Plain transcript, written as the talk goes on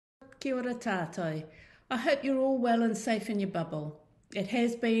Kia ora tātou. I hope you're all well and safe in your bubble. It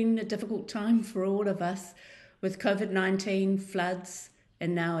has been a difficult time for all of us with COVID-19, floods,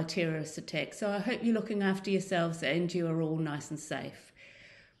 and now a terrorist attack. So I hope you're looking after yourselves and you are all nice and safe.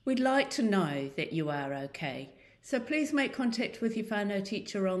 We'd like to know that you are okay. So please make contact with your whānau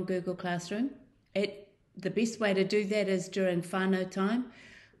teacher on Google Classroom. The best way to do that is during whānau time.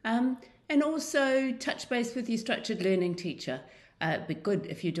 And also touch base with your structured learning teacher. It'd be good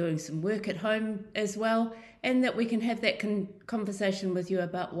if you're doing some work at home as well, and that we can have that conversation with you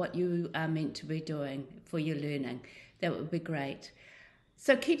about what you are meant to be doing for your learning. That would be great.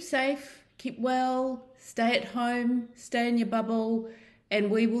 So keep safe, keep well, stay at home, stay in your bubble, and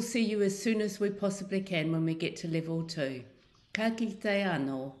we will see you as soon as we possibly can when we get to level 2. Ka kite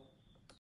anō.